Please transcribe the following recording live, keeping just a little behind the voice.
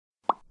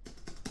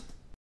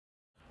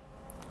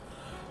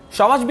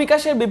সমাজ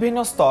বিকাশের বিভিন্ন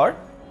স্তর,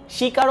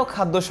 শিকার ও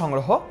খাদ্য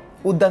সংগ্রহ,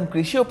 উদ্যান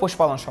কৃষি ও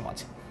পশুপালন সমাজ।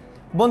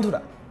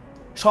 বন্ধুরা,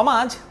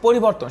 সমাজ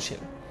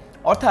পরিবর্তনশীল,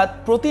 অর্থাৎ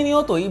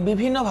প্রতিনিয়তই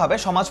বিভিন্নভাবে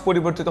সমাজ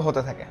পরিবর্তিত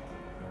হতে থাকে।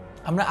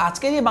 আমরা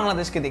আজকে যে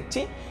বাংলাদেশকে দেখছি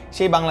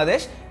সেই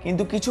বাংলাদেশ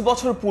কিন্তু কিছু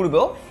বছর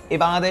পূর্বেও এই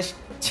বাংলাদেশ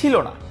ছিল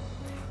না।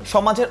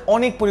 সমাজের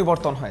অনেক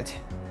পরিবর্তন হয়েছে।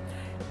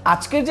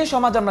 আজকের যে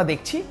সমাজ আমরা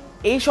দেখছি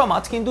এই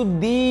সমাজ কিন্তু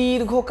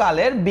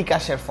দীর্ঘকালের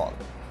বিকাশের ফল,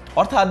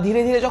 অর্থাৎ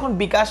ধীরে ধীরে যখন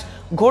বিকাশ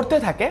ঘটতে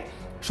থাকে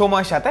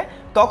সময়ের সাথে,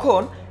 তখন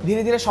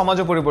ধীরে ধীরে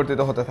সমাজও পরিবর্তিত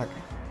হতে থাকে।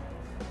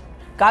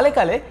 কালে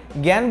কালে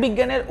জ্ঞান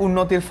বিজ্ঞানের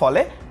উন্নতির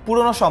ফলে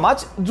পুরনো সমাজ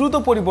দ্রুত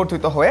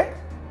পরিবর্তিত হয়ে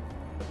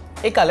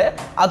এই কালে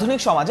আধুনিক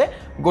সমাজে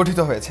গঠিত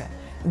হয়েছে।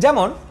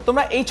 যেমন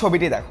তোমরা এই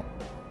ছবিটি দেখো।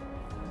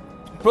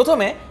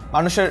 প্রথমে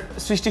মানুষের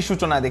সৃষ্টির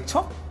সূচনা দেখছো,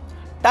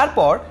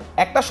 তারপর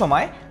একটা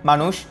সময়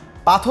মানুষ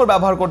পাথর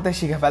ব্যবহার করতে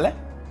শিখে ফেলে,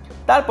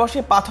 তারপর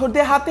সেই পাথর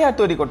দিয়ে হাতিয়ার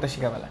তৈরি করতে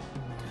শিখে ফেলে,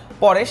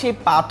 পরে সেই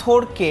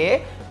পাথরকে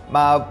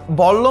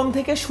বল্লম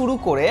থেকে শুরু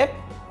করে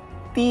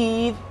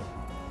তীর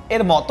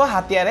এর মতো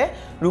হাতিয়ারে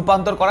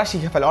রূপান্তর করা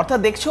শিখে ফেলে। অর্থাৎ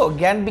দেখছো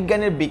জ্ঞান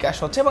বিজ্ঞানের বিকাশ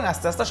হচ্ছে এবং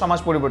আস্তে আস্তে সমাজ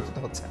পরিবর্তিত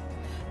হচ্ছে।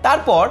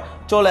 তারপর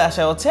চলে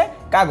আসা হচ্ছে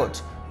কাগজ।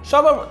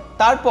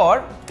 তারপর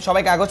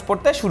সবাই কাগজ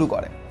পড়তে শুরু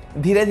করে।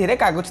 ধীরে ধীরে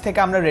কাগজ থেকে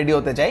আমরা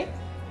রেডিওতে যাই,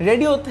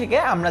 রেডিও থেকে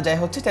আমরা যাই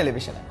হচ্ছে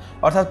টেলিভিশনে।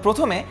 অর্থাৎ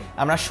প্রথমে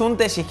আমরা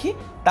শুনতে শিখি,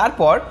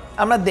 তারপর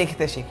আমরা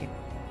দেখতে শিখি,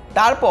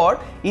 তারপর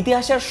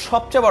ইতিহাসের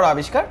সবচেয়ে বড়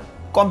আবিষ্কার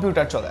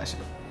কম্পিউটার চলে আসে।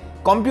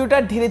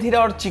 কম্পিউটার ধীরে ধীরে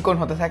ওর চিকন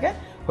হতে থাকে,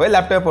 হয়ে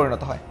ল্যাপটপে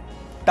পরিণত হয়।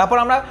 তারপর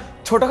আমরা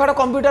ছোটোখাটো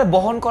কম্পিউটার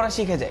বহন করা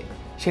শিখে যাই,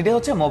 সেটি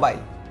হচ্ছে মোবাইল।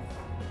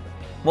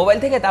 মোবাইল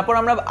থেকে তারপর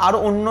আমরা আরও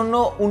অন্যান্য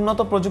উন্নত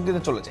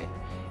প্রযুক্তিতে চলে যাই।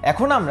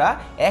 এখন আমরা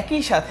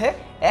একই সাথে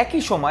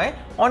একই সময়ে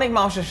অনেক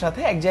মানুষের সাথে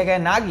এক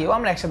জায়গায় না গিয়েও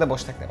আমরা একসাথে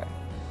বসে থাকতে পারি।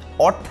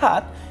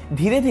 অর্থাৎ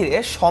ধীরে ধীরে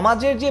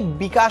সমাজের যে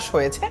বিকাশ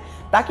হয়েছে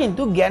তা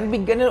কিন্তু জ্ঞান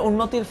বিজ্ঞানের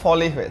উন্নতির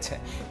ফলেই হয়েছে,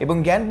 এবং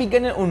জ্ঞান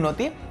বিজ্ঞানের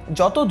উন্নতি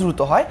যত দ্রুত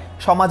হয়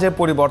সমাজের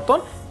পরিবর্তন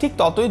ঠিক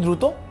ততই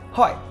দ্রুত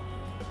হয়।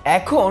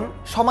 এখন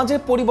সমাজের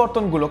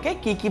পরিবর্তনগুলোকে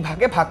কি কি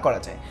ভাগে ভাগ করা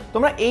যায়।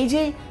 তোমরা এই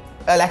যে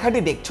লেখাটি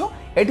দেখছো,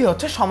 এটি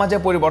হচ্ছে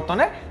সমাজের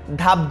পরিবর্তনের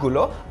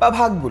ধাপগুলো বা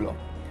ভাগগুলো।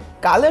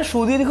 কালের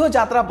সুদীর্ঘ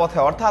যাত্রা পথে,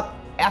 অর্থাৎ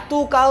এত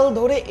কাল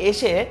ধরে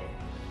এসে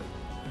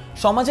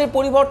সমাজের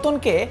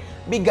পরিবর্তনকে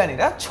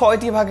বিজ্ঞানীরা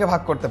 6টি ভাগে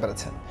ভাগ করতে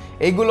পেরেছেন।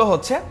 এইগুলো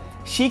হচ্ছে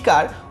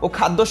শিকার ও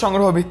খাদ্য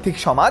সংগ্রহ ভিত্তিক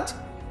সমাজ,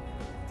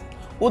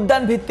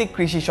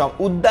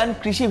 উদ্যান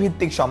কৃষি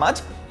ভিত্তিক সমাজ,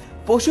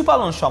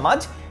 পশুপালন সমাজ,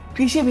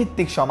 কৃষি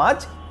ভিত্তিক সমাজ,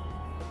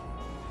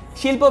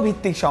 শিল্প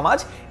ভিত্তিক সমাজ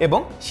এবং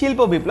শিল্প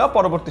বিপ্লব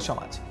পরবর্তী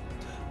সমাজ।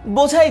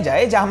 বোঝাই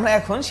যায় যে আমরা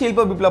এখন শিল্প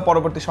বিপ্লব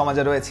পরবর্তী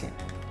সমাজে রয়েছি।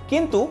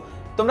 কিন্তু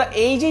তোমরা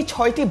এই যে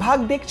 6টি ভাগ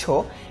দেখছো,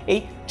 এই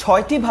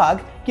 6টি ভাগ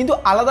কিন্তু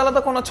আলাদা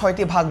আলাদা কোনো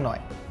 6টি ভাগ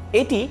নয়।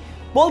 এটি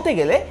বলতে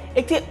গেলে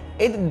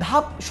এই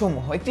ধাপ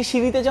সমূহ, একটি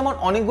সিঁড়িতে যেমন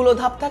অনেকগুলো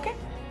ধাপ থাকে,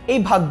 এই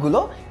ভাগগুলো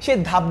সেই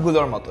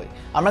ধাপগুলোর মতোই।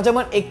 আমরা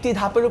যেমন একটি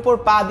ধাপের উপর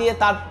পা দিয়ে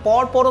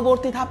তারপর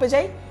পরবর্তী ধাপে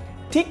যাই,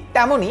 ঠিক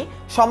তেমনি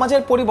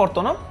সমাজের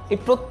পরিবর্তনও এই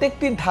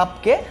প্রত্যেকটি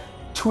ধাপকে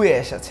ছুঁয়ে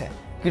এসেছে।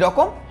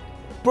 কীরকম?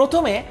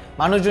 প্রথমে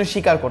মানুষজন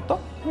শিকার করত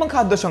এবং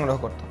খাদ্য সংগ্রহ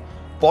করত,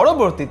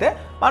 পরবর্তীতে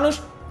মানুষ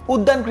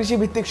উদ্যান কৃষি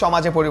ভিত্তিক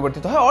সমাজে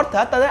পরিবর্তিত হয়।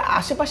 অর্থাৎ তাদের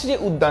আশেপাশে যে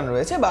উদ্যান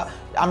রয়েছে বা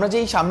আমরা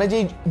যেই সামনে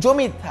যেই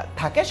জমি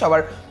থাকে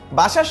সবার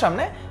বাসার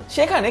সামনে,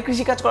 সেখানে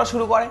কৃষিকাজ করা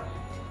শুরু করে।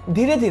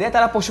 ধীরে ধীরে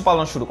তারা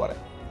পশুপালন শুরু করে,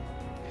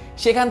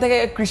 সেখান থেকে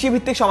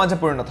কৃষিভিত্তিক সমাজে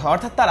পরিণত হয়।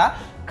 অর্থাৎ তারা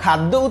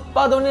খাদ্য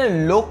উৎপাদনের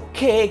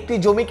লক্ষ্যে একটি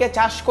জমিকে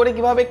চাষ করে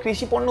কিভাবে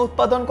কৃষি পণ্য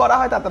উৎপাদন করা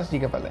হয় তা তারা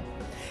শিখে ফেলে।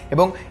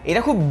 এবং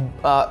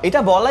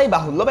এটা বলাই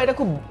বাহুল্য বা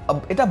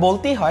এটা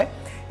বলতেই হয়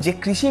যে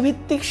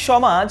কৃষিভিত্তিক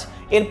সমাজ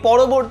এর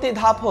পরবর্তী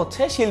ধাপ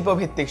হচ্ছে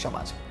শিল্পভিত্তিক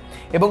সমাজ।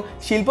 এবং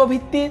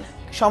শিল্পভিত্তিক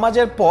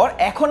সমাজের পর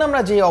এখন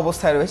আমরা যে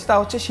অবস্থায় রয়েছি তা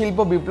হচ্ছে শিল্প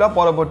বিপ্লব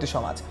পরবর্তী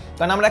সমাজ।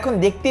 কারণ আমরা এখন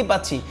দেখতেই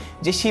পাচ্ছি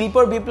যে শিল্প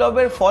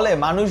বিপ্লবের ফলে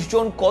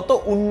মানুষজন কত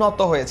উন্নত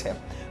হয়েছে,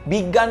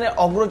 বিজ্ঞানের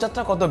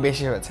অগ্রযাত্রা কত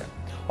বেশি হয়েছে।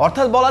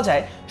 অর্থাৎ বলা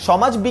যায়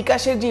সমাজ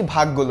বিকাশের যে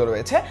ভাগগুলো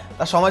রয়েছে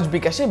তা সমাজ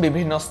বিকাশের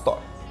বিভিন্ন স্তর।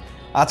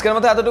 আজকের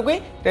মতো এতটুকুই।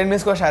 10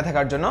 মিনিট করে সাথে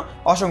থাকার জন্য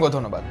অসংখ্য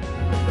ধন্যবাদ।